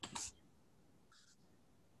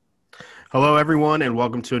Hello, everyone, and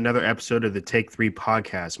welcome to another episode of the Take Three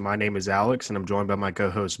podcast. My name is Alex, and I'm joined by my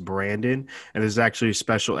co-host Brandon. And this is actually a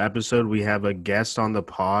special episode. We have a guest on the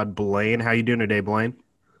pod, Blaine. How you doing today, Blaine?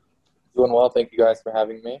 Doing well. Thank you guys for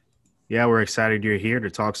having me. Yeah, we're excited you're here to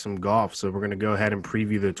talk some golf. So we're going to go ahead and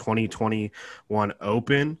preview the 2021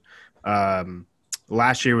 Open.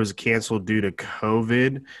 Last year was canceled due to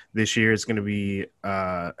COVID. This year it's going to be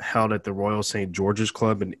held at the Royal St. George's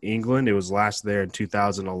Club in England. It was last there in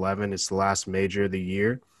 2011. It's the last major of the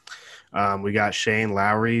year. We got Shane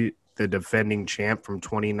Lowry, the defending champ from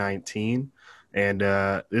 2019. And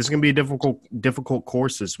this is going to be a difficult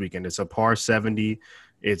course this weekend. It's a par 70.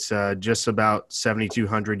 It's just about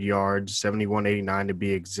 7,200 yards, 7,189 to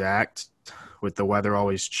be exact, with the weather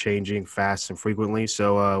always changing fast and frequently.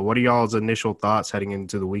 So what are y'all's initial thoughts heading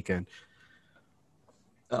into the weekend?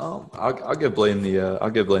 I'll give Blaine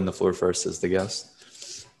the floor first as the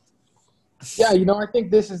guest. Yeah, I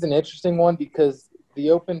think this is an interesting one because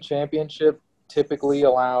the Open Championship typically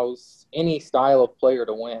allows any style of player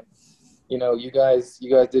to win. You guys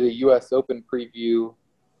did a U.S. Open preview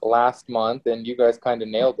last month, and you guys kind of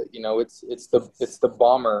nailed it. It's the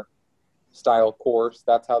bomber style course.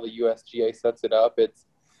 That's how the USGA sets it up. It's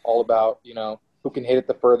all about who can hit it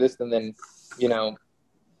the furthest, and then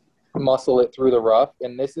muscle it through the rough.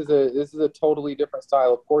 And this is a totally different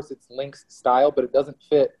style. Of course, it's links style, but it doesn't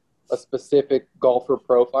fit a specific golfer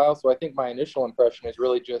profile. So I think my initial impression is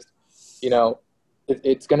really just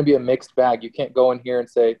it's going to be a mixed bag. You can't go in here and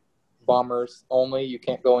say bombers only. You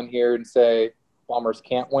can't go in here and say bombers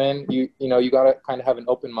can't win. You got to kind of have an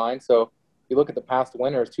open mind. So you look at the past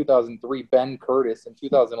winners: 2003 Ben Curtis, and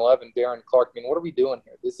 2011 Darren Clark. I mean, what are we doing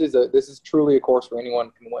here? This is truly a course where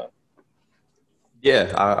anyone can win.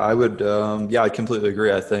 Yeah, I would. I completely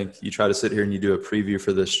agree. I think you try to sit here and you do a preview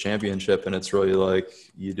for this championship, and it's really like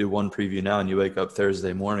you do one preview now, and you wake up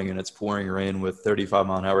Thursday morning, and it's pouring rain with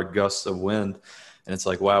 35-mile-an-hour gusts of wind, and it's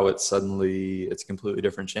like, wow, it's a completely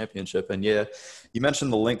different championship. And yeah, you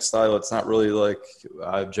mentioned the link style. It's not really like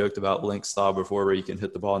I've joked about link style before, where you can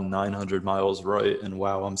hit the ball 900 miles right, and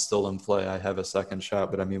wow, I'm still in play. I have a second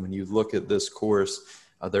shot. But I mean, when you look at this course,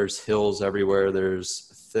 there's hills everywhere.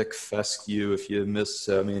 There's thick fescue. If you miss,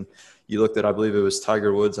 you looked at, I believe it was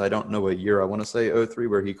Tiger Woods. I don't know what year. I want to say '03,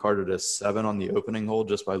 where he carded a 7 on the opening hole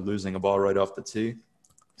just by losing a ball right off the tee.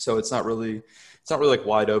 So it's not really like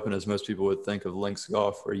wide open as most people would think of links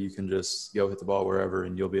golf, where you can just go hit the ball wherever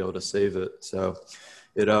and you'll be able to save it. So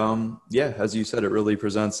it, as you said, it really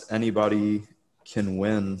presents anybody can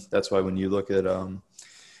win. That's why when you look at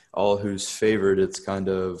all who's favored,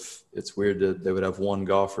 it's weird that they would have one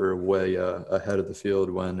golfer way ahead of the field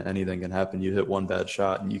when anything can happen. You hit one bad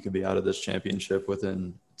shot and you could be out of this championship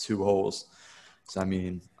within 2 holes. So, I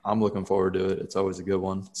mean, I'm looking forward to it. It's always a good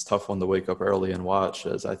one. It's a tough one to wake up early and watch,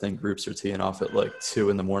 as I think groups are teeing off at like 2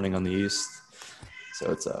 in the morning on the East.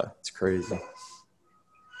 So it's crazy.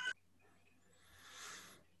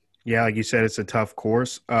 Yeah, like you said, it's a tough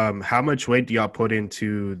course. How much weight do y'all put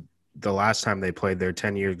into the last time they played there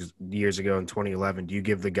 10 years ago in 2011? Do you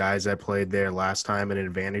give the guys that played there last time an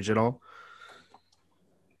advantage at all?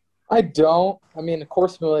 I don't. I mean, of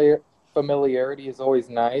course, familiarity is always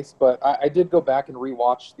nice, but I did go back and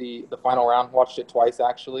rewatch the final round. Watched it twice,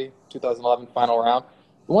 actually. 2011 final round.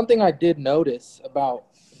 The one thing I did notice about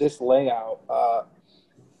this layout,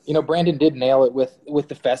 Brandon did nail it with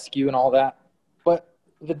the fescue and all that, but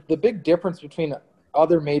the big difference between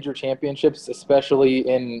other major championships, especially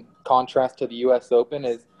in contrast to the U.S. Open,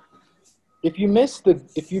 is if you miss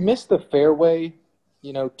the fairway,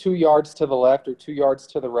 2 yards to the left or 2 yards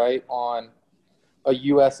to the right on a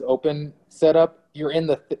U.S. Open setup, you're in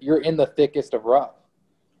the thickest of rough.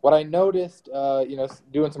 What I noticed,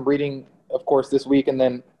 doing some reading, of course, this week, and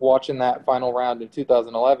then watching that final round in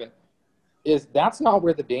 2011, is that's not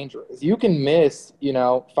where the danger is. You can miss,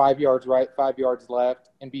 5 yards right, 5 yards left,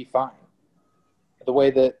 and be fine. The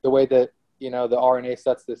way that the RNA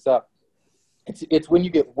sets this up, it's when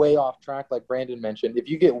you get way off track, like Brandon mentioned. If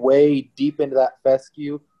you get way deep into that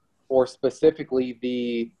fescue, or specifically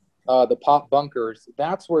the pop bunkers,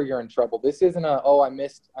 that's where you're in trouble. This isn't I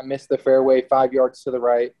missed the fairway 5 yards to the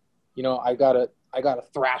right. I gotta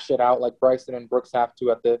thrash it out like Bryson and Brooks have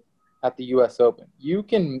to at the U.S. Open. You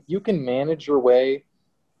can manage your way,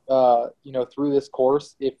 through this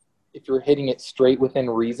course if you're hitting it straight within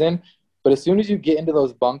reason. But as soon as you get into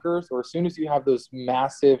those bunkers, or as soon as you have those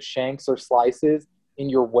massive shanks or slices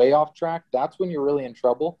and you're way off track, that's when you're really in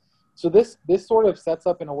trouble. So this sort of sets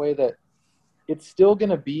up in a way that it's still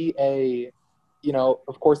going to be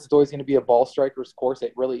of course, it's always going to be a ball striker's course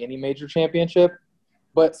at really any major championship.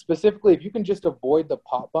 But specifically, if you can just avoid the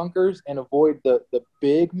pot bunkers and avoid the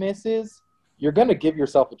big misses, you're going to give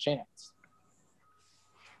yourself a chance.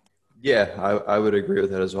 Yeah, I would agree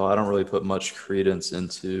with that as well. I don't really put much credence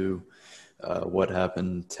into what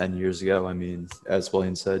happened 10 years ago. I mean, as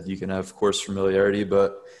Blaine said, you can have course familiarity,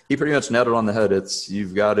 but he pretty much nailed it on the head.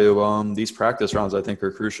 You've got to, these practice rounds, I think,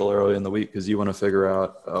 are crucial early in the week because you want to figure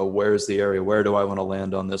out where's the area, where do I want to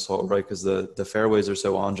land on this hole, right? Because the fairways are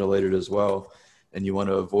so undulated as well, and you want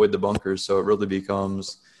to avoid the bunkers. So it really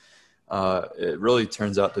becomes it really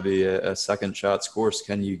turns out to be a second shots course.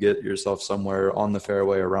 Can you get yourself somewhere on the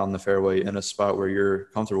fairway, around the fairway, in a spot where you're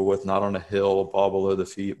comfortable with, not on a hill, ball below the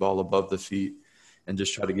feet, ball above the feet, and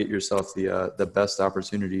just try to get yourself the best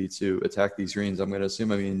opportunity to attack these greens. I'm going to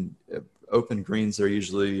assume, I mean, open greens are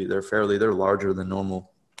usually, they're larger than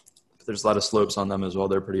normal. But there's a lot of slopes on them as well.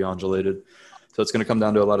 They're pretty undulated. So it's going to come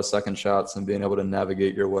down to a lot of second shots and being able to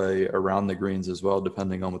navigate your way around the greens as well,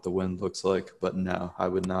 depending on what the wind looks like. But no, I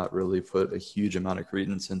would not really put a huge amount of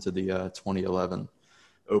credence into the 2011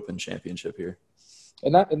 Open Championship here.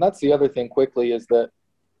 And that's the other thing quickly is that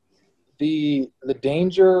the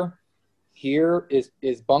danger here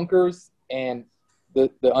is bunkers and the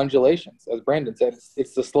undulations. As Brandon said,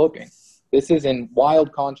 it's the sloping. This is in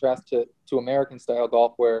wild contrast to American style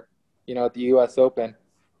golf where, at the US Open,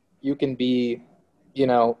 you can be,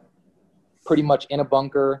 pretty much in a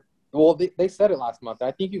bunker. Well, they said it last month. And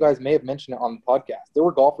I think you guys may have mentioned it on the podcast. There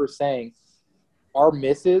were golfers saying our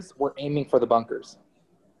misses were aiming for the bunkers.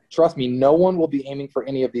 Trust me, no one will be aiming for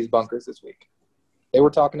any of these bunkers this week. They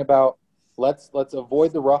were talking about let's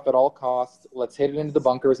avoid the rough at all costs. Let's hit it into the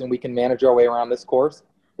bunkers and we can manage our way around this course.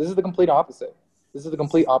 This is the complete opposite.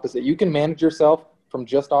 You can manage yourself from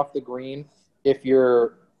just off the green if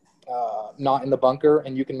you're not in the bunker,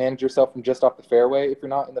 and you can manage yourself from just off the fairway if you're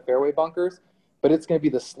not in the fairway bunkers. But it's going to be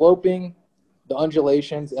the sloping, the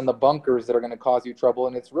undulations, and the bunkers that are going to cause you trouble.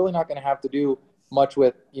 And it's really not going to have to do much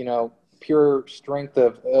with, pure strength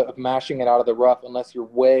of mashing it out of the rough unless you're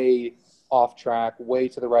way off track, way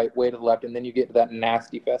to the right, way to the left, and then you get to that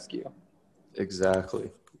nasty fescue. Exactly.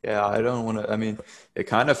 Yeah, I don't want to – I mean, it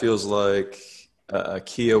kind of feels like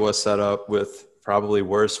Kia was set up with probably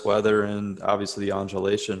worse weather and obviously the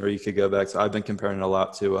undulation, or you could go back to – I've been comparing it a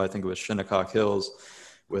lot to, I think it was Shinnecock Hills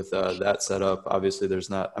with that setup. Obviously, there's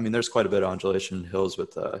quite a bit of undulation in hills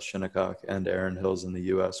with Shinnecock and Erin Hills in the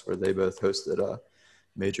U.S. where they both hosted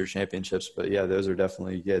major championships. But, yeah, those are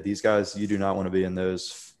definitely – these guys, you do not want to be in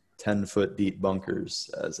those 10-foot deep bunkers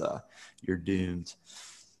as you're doomed.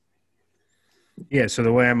 Yeah, so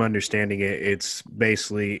the way I'm understanding it, it's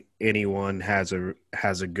basically anyone has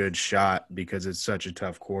a good shot because it's such a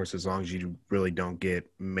tough course as long as you really don't get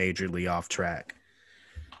majorly off track.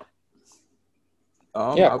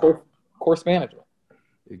 Course management.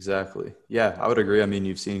 Exactly. Yeah, I would agree. I mean,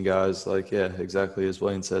 you've seen guys like, exactly as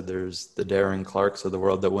Blaine said, there's the Darren Clarks of the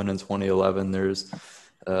world that won in 2011. There's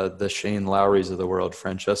the Shane Lowrys of the world,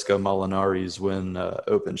 Francesco Molinari's win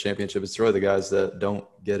Open Championship. It's really the guys that don't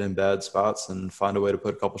get in bad spots and find a way to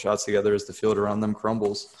put a couple shots together as the field around them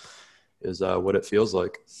crumbles is what it feels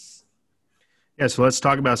like. Yeah, so let's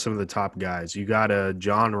talk about some of the top guys. You got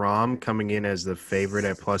John Rahm coming in as the favorite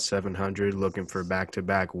at plus 700, looking for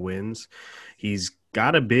back-to-back wins. He's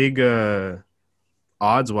got a big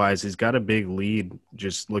odds-wise, he's got a big lead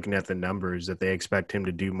just looking at the numbers that they expect him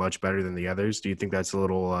to do much better than the others. Do you think that's a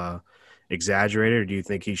little exaggerated, or do you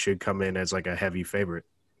think he should come in as like a heavy favorite?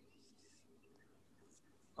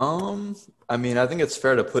 I mean, I think it's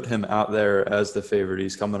fair to put him out there as the favorite.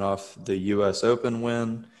 He's coming off the U.S. Open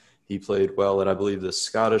win. He played well at, I believe, the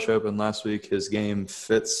Scottish Open last week. His game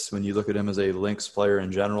fits when you look at him as a links player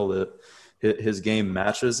in general, that his game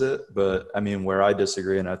matches it. But, I mean, where I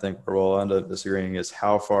disagree, and I think where we'll end up disagreeing, is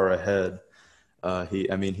how far ahead I had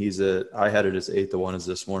it as 8-1 as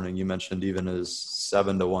this morning. You mentioned even as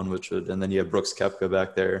 7-1, and then you have Brooks Koepka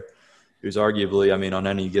back there, who's arguably, I mean, on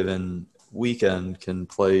any given weekend can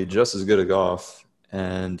play just as good a golf,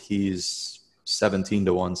 and he's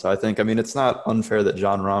 17-1. So I think, I mean, it's not unfair that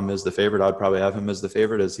John Rahm is the favorite. I'd probably have him as the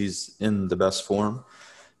favorite as he's in the best form.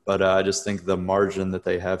 But I just think the margin that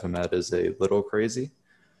they have him at is a little crazy.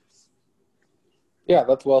 Yeah,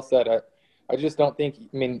 that's well said. I just don't think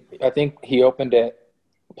 – I think he opened at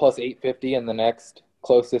plus 850, and the next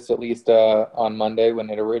closest, at least on Monday when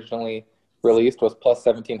it originally released, was plus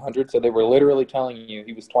 1,700. So they were literally telling you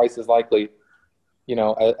he was twice as likely,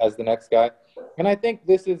 as the next guy. And I think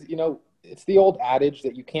this is, it's the old adage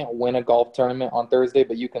that you can't win a golf tournament on Thursday,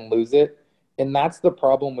 but you can lose it. And that's the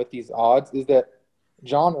problem with these odds, is that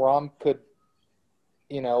John Rahm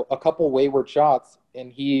a couple wayward shots,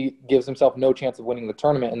 and he gives himself no chance of winning the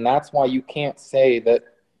tournament. And that's why you can't say that,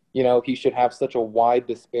 he should have such a wide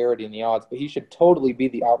disparity in the odds, but he should totally be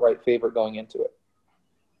the outright favorite going into it.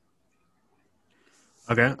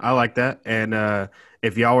 Okay, I like that. And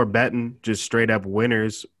if y'all were betting just straight up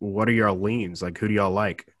winners, what are y'all leans? Like, who do y'all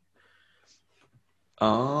like?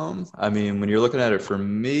 I mean, when you're looking at it for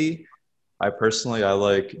me, I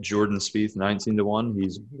like Jordan Spieth 19-1.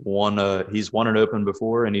 He's won an Open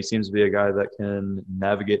before, and he seems to be a guy that can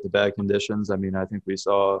navigate the bad conditions. I mean, I think we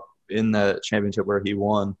saw in that championship where he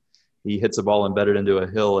won, he hits a ball embedded into a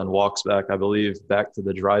hill and walks back, I believe, back to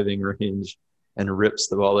the driving range and rips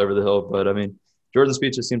the ball over the hill. But I mean, Jordan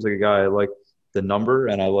Spieth just seems like a guy. I like the number,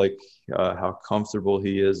 and I like how comfortable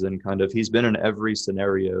he is, and he's been in every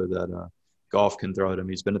scenario that golf can throw at him.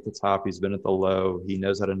 He's been at the top. He's been at the low. He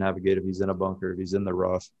knows how to navigate if he's in a bunker, if he's in the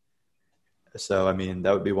rough. So, I mean,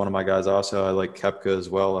 that would be one of my guys. Also, I like Koepka as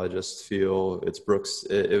well. I just feel it's Brooks.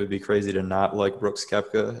 It would be crazy to not like Brooks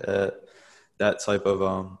Koepka at that type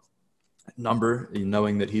of number,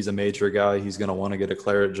 knowing that he's a major guy. He's going to want to get a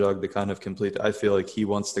claret jug to kind of complete. I feel like he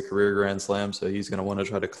wants the career Grand Slam, so he's going to want to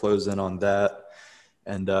try to close in on that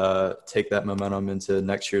and take that momentum into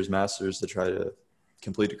next year's Masters to try to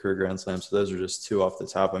complete a career Grand Slam. So those are just two off the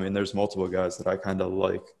top. I mean, there's multiple guys that I kind of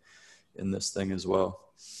like in this thing as well.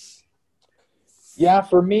 Yeah,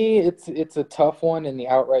 for me, it's a tough one in the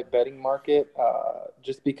outright betting market,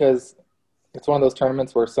 just because it's one of those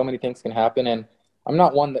tournaments where so many things can happen, and I'm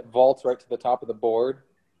not one that vaults right to the top of the board.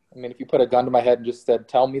 I mean, if you put a gun to my head and just said,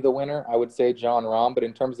 "Tell me the winner," I would say Jon Rahm. But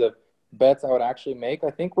in terms of bets I would actually make,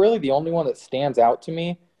 I think really the only one that stands out to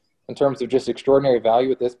me in terms of just extraordinary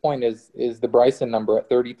value at this point is the Bryson number at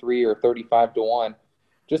 33 or 35-1.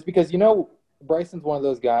 Just because, Bryson's one of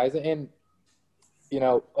those guys, and,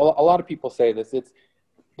 a lot of people say this. It's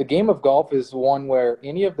the game of golf is one where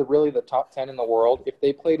any of the top 10 in the world, if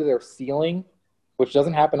they play to their ceiling, which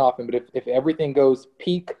doesn't happen often, but if everything goes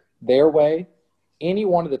peak their way, any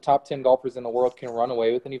one of the top 10 golfers in the world can run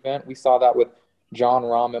away with an event. We saw that with Jon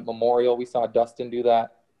Rahm at Memorial. We saw Dustin do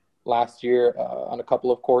that last year on a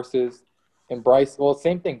couple of courses. And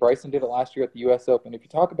same thing. Bryson did it last year at the U.S. Open. If you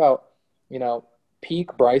talk about,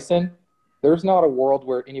 peak Bryson, there's not a world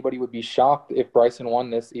where anybody would be shocked if Bryson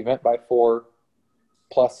won this event by 4+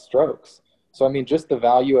 strokes. So, I mean, just the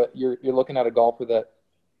value, you're looking at a golfer that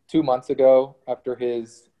 2 months ago, after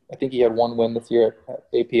I think he had one win this year at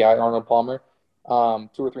API, Arnold Palmer, 2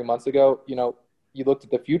 or 3 months ago, you looked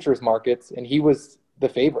at the futures markets and he was the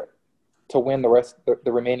favorite to win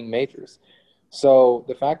the remaining majors. So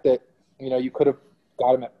the fact that, you could have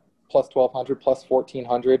got him at plus 1,200, plus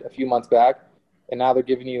 1,400 a few months back, and now they're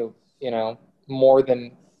giving you, more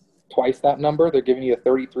than twice that number. They're giving you a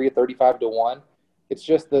 33, a 35-1. It's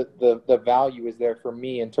just the value is there for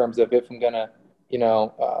me in terms of if I'm going to,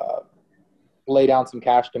 lay down some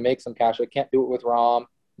cash to make some cash. I can't do it with Rahm.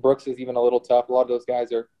 Brooks is even a little tough. A lot of those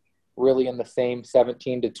guys are really in the same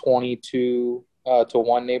 17 to 22 to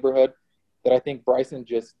 1 neighborhood. That I think Bryson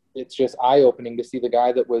it's just eye-opening to see the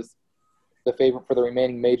guy that was the favorite for the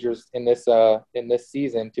remaining majors in this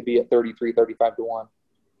season to be at 33, 35-1.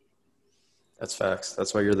 That's facts.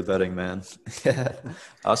 That's why you're the betting man. I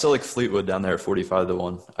also like Fleetwood down there at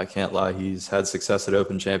 45-1. I can't lie. He's had success at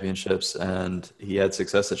Open Championships, and he had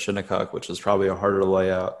success at Shinnecock, which was probably a harder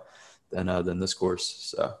layout than this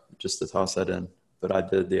course. So just to toss that in. But I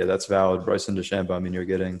did, yeah, that's valid. Bryson DeChambeau, I mean, you're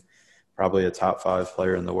getting probably a top 5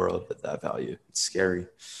 player in the world at that value. It's scary.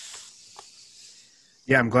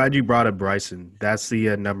 Yeah, I'm glad you brought up Bryson. That's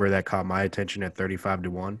the number that caught my attention at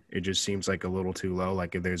 35-1. It just seems like a little too low,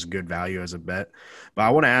 like if there's good value as a bet. But I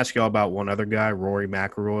want to ask y'all about one other guy, Rory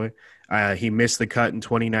McIlroy. He missed the cut in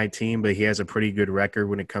 2019, but he has a pretty good record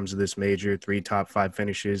when it comes to this major. 3 top 5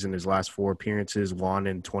 finishes in his last 4 appearances, won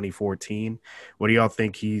in 2014. What do y'all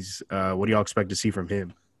think what do y'all expect to see from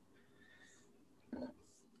him?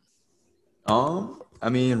 I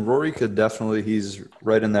mean, Rory could definitely, he's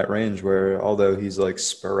right in that range where although he's like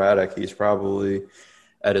sporadic, he's probably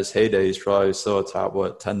at his heyday, he's probably still a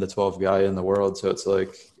top, 10 to 12 guy in the world. So it's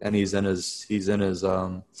like, and he's in his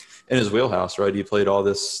wheelhouse, right? He played all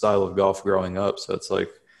this style of golf growing up. So it's like,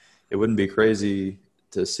 it wouldn't be crazy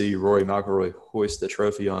to see Rory McIlroy hoist the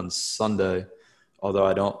trophy on Sunday, although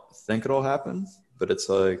I don't think it'll happen, but it's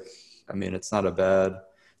like, I mean, it's not a bad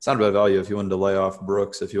value if you wanted to lay off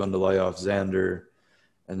Brooks, if you wanted to lay off Xander,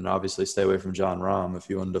 and then obviously stay away from Jon Rahm. If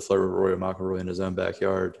you wanted to flirt with Rory McIlroy in his own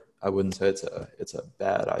backyard, I wouldn't say it's a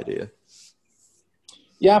bad idea.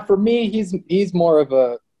 Yeah, for me, he's more of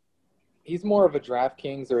a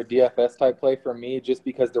DraftKings or a DFS type play for me, just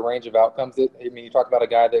because the range of outcomes. You talk about a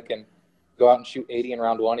guy that can go out and shoot 80 in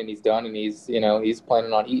round one and he's done, and he's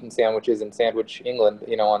planning on eating sandwiches in Sandwich, England,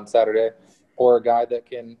 on Saturday. Or a guy that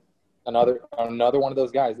can another one of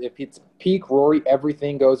those guys. If it's peak Rory,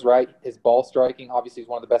 everything goes right. His ball striking, obviously, he's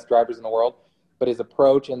one of the best drivers in the world, but his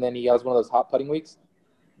approach, and then he has one of those hot putting weeks.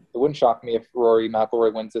 It wouldn't shock me if Rory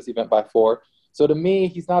McIlroy wins this event by 4. So to me,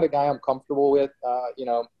 he's not a guy I'm comfortable with,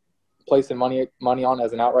 placing money on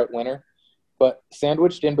as an outright winner. But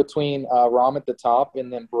sandwiched in between Rahm at the top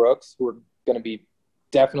and then Brooks, who are going to be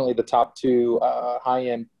definitely the top 2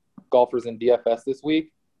 high-end golfers in DFS this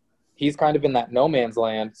week, he's kind of in that no man's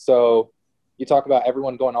land. So you talk about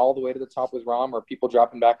everyone going all the way to the top with Rahm, or people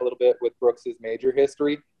dropping back a little bit with Brooks's major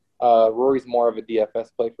history. Rory's more of a DFS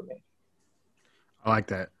play for me. I like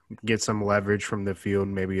that. Get some leverage from the field,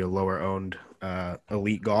 maybe a lower-owned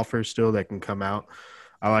elite golfer still that can come out.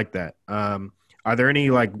 I like that. Are there any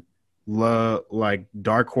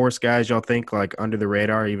dark horse guys y'all think like under the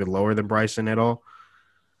radar, even lower than Bryson at all?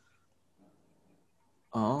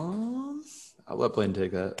 I'll let Blaine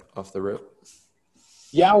take that off the rip.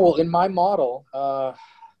 Yeah, well, in my model,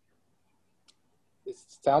 it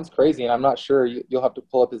sounds crazy, and I'm not sure. You'll have to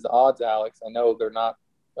pull up his odds, Alex. I know they're not,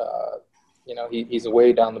 he's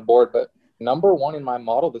way down the board, but number 1 in my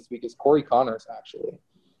model this week is Corey Connors, actually.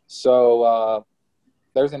 So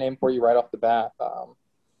there's a name for you right off the bat.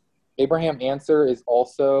 Abraham Answer is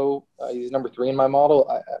also he's number 3 in my model.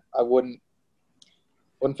 I wouldn't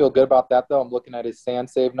feel good about that, though. I'm looking at his sand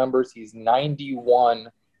save numbers. He's 91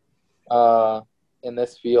 in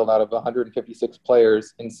this field out of 156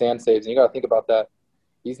 players in sand saves. And you got to think about that.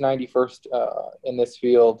 He's 91st in this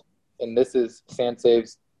field, and this is sand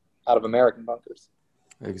saves out of American bunkers.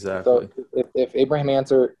 Exactly. So if Abraham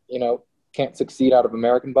Answer, can't succeed out of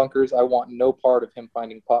American bunkers, I want no part of him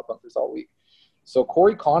finding pot bunkers all week. So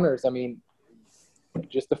Corey Connors,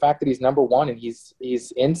 just the fact that he's number 1 and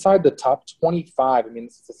he's inside the top 25.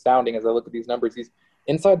 This is astounding as I look at these numbers. He's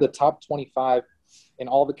inside the top 25 in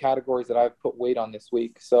all the categories that I've put weight on this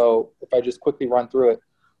week. So if I just quickly run through it,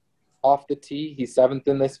 off the tee, he's 7th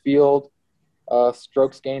in this field.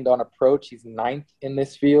 Strokes gained on approach, he's 9th in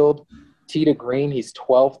this field. Tee to green, he's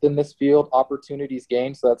 12th in this field. Opportunities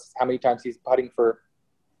gained, so that's how many times he's putting for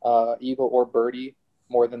eagle or birdie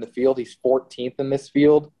more than the field. He's 14th in this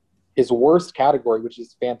field. His worst category, which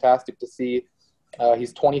is fantastic to see,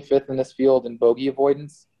 he's 25th in this field in bogey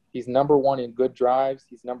avoidance. He's number 1 in good drives.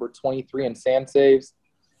 He's number 23 in sand saves,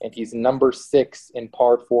 and he's number 6 in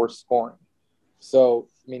par 4 scoring. So,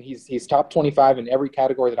 he's top 25 in every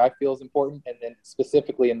category that I feel is important, and then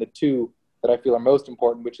specifically in the 2 that I feel are most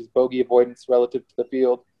important, which is bogey avoidance relative to the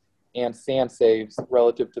field and sand saves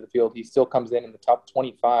relative to the field. He still comes in the top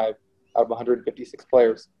 25 out of 156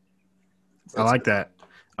 players. I like that.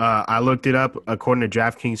 I looked it up. According to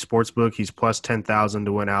DraftKings Sportsbook, he's plus 10,000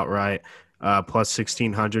 to win outright, plus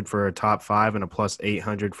 1,600 for a top 5, and a plus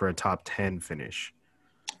 800 for a top 10 finish.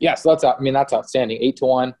 Yeah, so that's outstanding.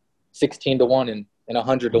 8-1, 16-1, and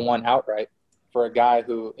 100-1 outright for a guy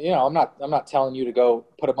who, I'm not telling you to go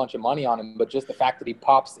put a bunch of money on him, but just the fact that he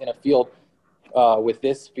pops in a field with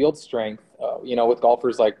this field strength, with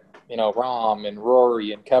golfers like Rahm and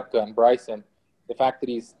Rory and Koepka and Bryson, the fact that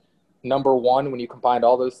he's number 1 when you combine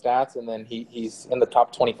all those stats, and then he's in the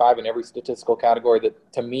top 25 in every statistical category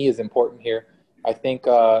that to me is important here. I think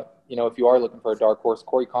if you are looking for a dark horse,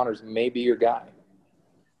 Corey Connors may be your guy.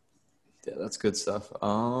 Yeah, that's good stuff.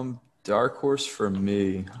 Dark horse for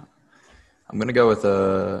me, I'm gonna go with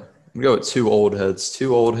 2 old heads.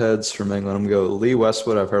 2 old heads from England. I'm gonna go Lee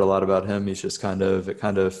Westwood. I've heard a lot about him. He's just kind of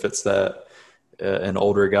fits that. An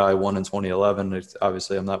older guy, won in 2011.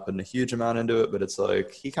 Obviously, I'm not putting a huge amount into it, but it's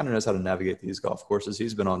like he kind of knows how to navigate these golf courses.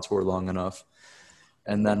 He's been on tour long enough.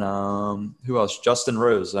 And then who else? Justin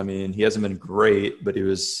Rose. He hasn't been great, but he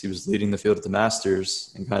was leading the field at the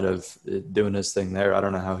Masters and kind of doing his thing there. I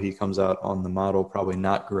don't know how he comes out on the model. Probably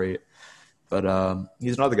not great, but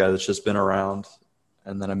he's another guy that's just been around.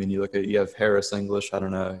 And then you have Harris English. I don't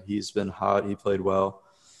know. He's been hot. He played well.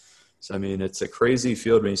 So, it's a crazy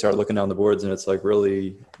field when you start looking down the boards, and it's like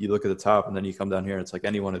really you look at the top and then you come down here and it's like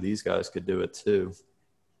any one of these guys could do it too.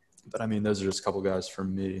 But, those are just a couple guys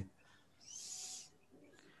from me.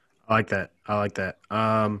 I like that.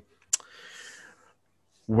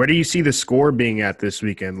 Where do you see the score being at this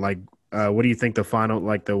weekend? What do you think the final,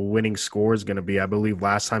 the winning score is going to be? I believe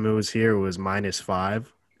last time it was here, it was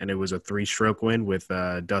 -5, and it was a 3-stroke win with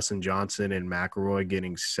Dustin Johnson and McIlroy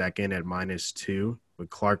getting second at -2. With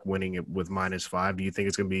Clark winning it with -5. Do you think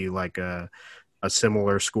it's going to be a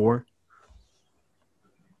similar score?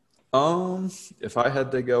 If I had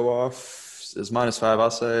to go off is -5.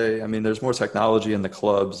 I'll say, I mean, there's more technology in the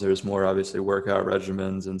clubs. There's more, obviously, workout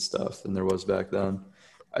regimens and stuff than there was back then.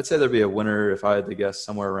 I'd say there'd be a winner if I had to guess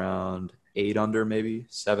somewhere around 8 under, maybe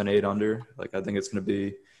 7, 8 under. Like, I think it's going to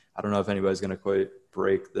be, I don't know if anybody's going to quite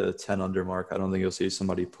break the 10 under mark. I don't think you'll see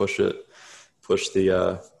somebody push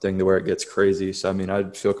the thing to where it gets crazy. So, I mean,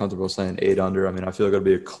 I'd feel comfortable saying 8 under. I mean, I feel like it'll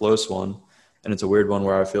be a close one. And it's a weird one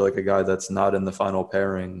where I feel like a guy that's not in the final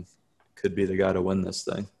pairing could be the guy to win this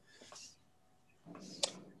thing.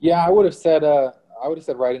 Yeah, I would have said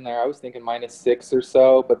right in there. I was thinking -6 or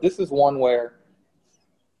so, but this is one where,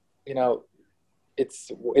 you know,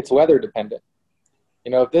 it's weather dependent.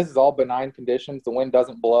 You know, if this is all benign conditions, the wind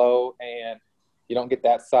doesn't blow, and you don't get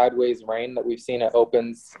that sideways rain that we've seen at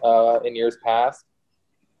Opens in years past.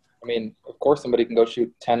 I mean, of course, somebody can go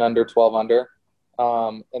shoot 10 under, 12 under,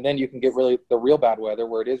 and then you can get really the real bad weather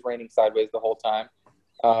where it is raining sideways the whole time.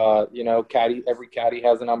 You know, every caddy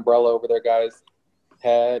has an umbrella over their guy's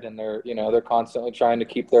head, and they're constantly trying to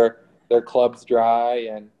keep their clubs dry,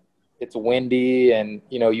 and it's windy, and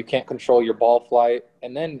you can't control your ball flight.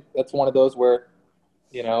 And then that's one of those where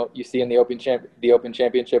you see in the Open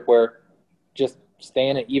Championship where just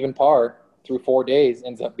staying at even par through 4 days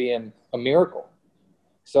ends up being a miracle.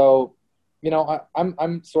 So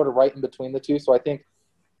I'm sort of right in between the two. So I think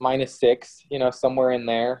 -6, somewhere in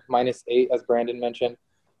there, -8, as Brandon mentioned,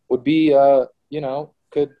 would be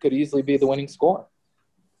could easily be the winning score.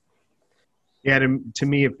 Yeah, to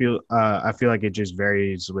me, I feel like it just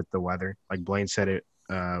varies with the weather. Like Blaine said it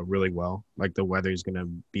really well. Like the weather is going to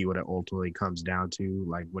be what it ultimately comes down to,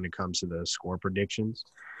 like when it comes to the score predictions.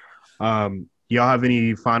 Y'all have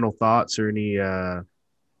any final thoughts or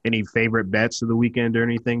any favorite bets of the weekend or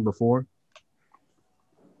anything before?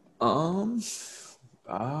 I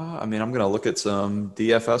mean, I'm gonna look at some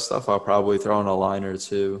DFS stuff. I'll probably throw in a line or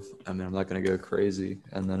two. I mean, I'm not gonna go crazy.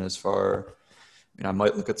 And then I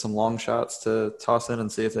might look at some long shots to toss in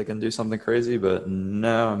and see if they can do something crazy. But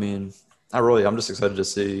no, I mean, not really. I'm just excited to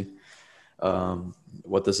see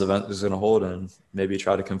what this event is going to hold, and maybe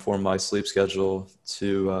try to conform my sleep schedule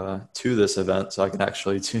to this event so I can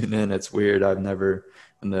actually tune in. It's weird. I've never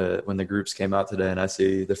when the groups came out today and I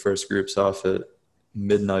see the first groups off at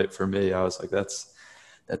midnight for me, I was like, that's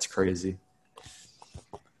crazy.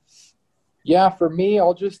 Yeah, for me,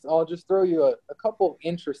 I'll just throw you a couple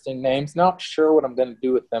interesting names. Not sure what I'm going to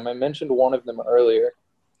do with them. I mentioned one of them earlier,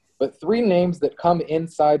 but 3 names that come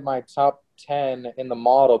inside my top 10 in the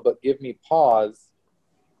model but give me pause: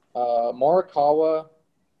 Morikawa,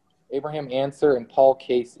 Abraham Answer, and Paul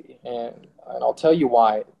Casey. And I'll tell you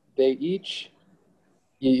why. They each,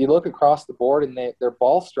 you look across the board, and their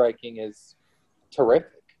ball striking is terrific.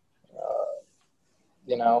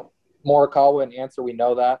 Morikawa and Answer, we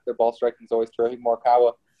know that. Their ball striking is always terrific.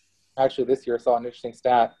 Morikawa, actually this year I saw an interesting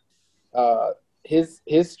stat. His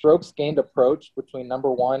strokes gained approach between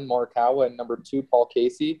number 1, Morikawa, and number 2, Paul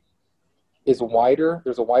Casey, is wider.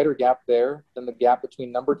 There's a wider gap there than the gap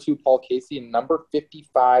between number 2, Paul Casey, and number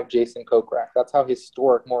 55, Jason Kokrak. That's how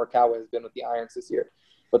historic Morikawa has been with the irons this year.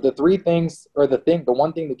 But the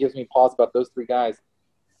one thing that gives me pause about those 3 guys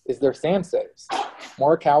is their sand saves.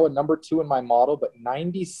 Morikawa, number 2 in my model, but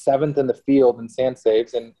 97th in the field in sand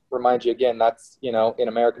saves. And remind you again, that's, in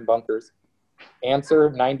American bunkers. Answer,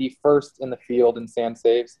 91st in the field in sand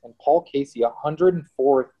saves. And Paul Casey,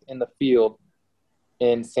 104th in the field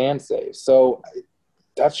in sand saves. So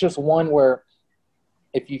that's just one where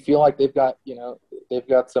if you feel like they've got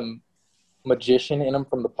some magician in them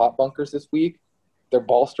from the pot bunkers this week, their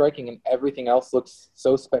ball striking and everything else looks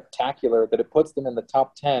so spectacular that it puts them in the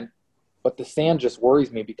top 10. But the sand just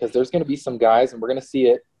worries me because there's going to be some guys, and we're going to see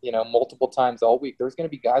it, multiple times all week. There's going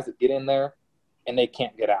to be guys that get in there and they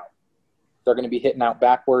can't get out. They're going to be hitting out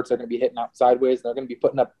backwards. They're going to be hitting out sideways. And they're going to be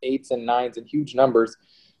putting up 8s and 9s in huge numbers.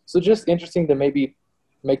 So just interesting to maybe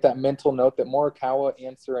make that mental note that Morikawa,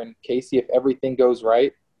 Answer, and Casey, if everything goes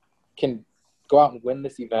right, can go out and win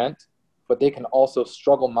this event, but they can also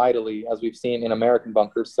struggle mightily, as we've seen in American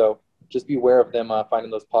bunkers. So just be aware of them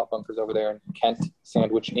finding those pot bunkers over there in Kent,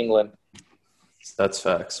 Sandwich, England. That's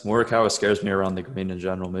facts. Morikawa scares me around the green in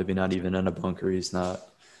general. Maybe not even in a bunker. He's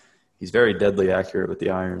very deadly accurate with the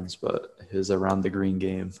irons, but his around the green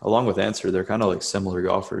game, along with Answer, they're kind of like similar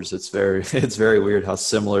golfers. It's very weird how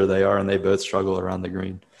similar they are, and they both struggle around the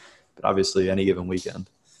green. But obviously, any given weekend,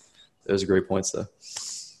 those are great points, though.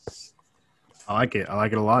 I like it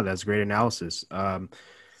a lot. That's great analysis. I'm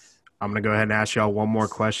going to go ahead and ask y'all one more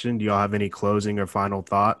question. Do y'all have any closing or final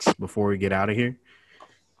thoughts before we get out of here?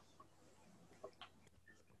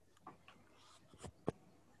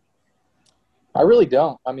 I really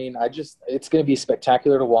don't. I mean, it's going to be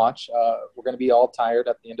spectacular to watch. We're going to be all tired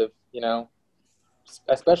at the end of,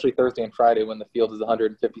 especially Thursday and Friday when the field is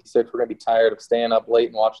 156. We're going to be tired of staying up late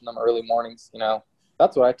and watching them early mornings.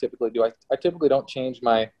 That's what I typically do. I typically don't change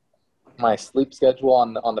my sleep schedule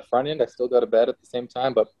on the front end. I still go to bed at the same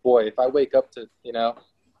time. But boy, if I wake up to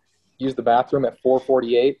use the bathroom at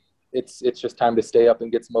 4:48, it's just time to stay up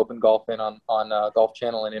and get some open golf in on Golf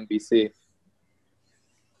Channel and NBC.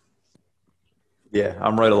 Yeah,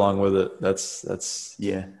 I'm right along with it. That's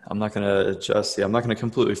yeah. I'm not gonna adjust. Yeah, I'm not gonna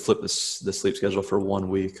completely flip the sleep schedule for 1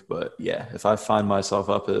 week. But yeah, if I find myself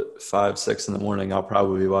up at 5, 6 in the morning, I'll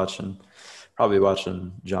probably be watching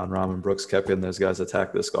John Rahm and Brooks Koepka and those guys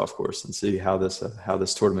attack this golf course and see how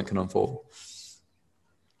this tournament can unfold.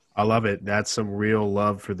 I love it. That's some real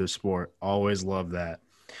love for the sport. Always love that.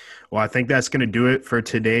 Well, I think that's going to do it for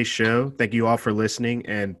today's show. Thank you all for listening,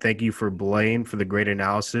 and thank you for Blaine for the great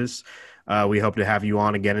analysis. We hope to have you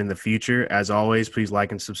on again in the future. As always, please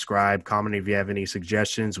like and subscribe. Comment if you have any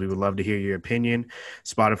suggestions. We would love to hear your opinion.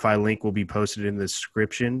 Spotify link will be posted in the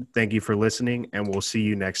description. Thank you for listening, and we'll see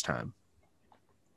you next time.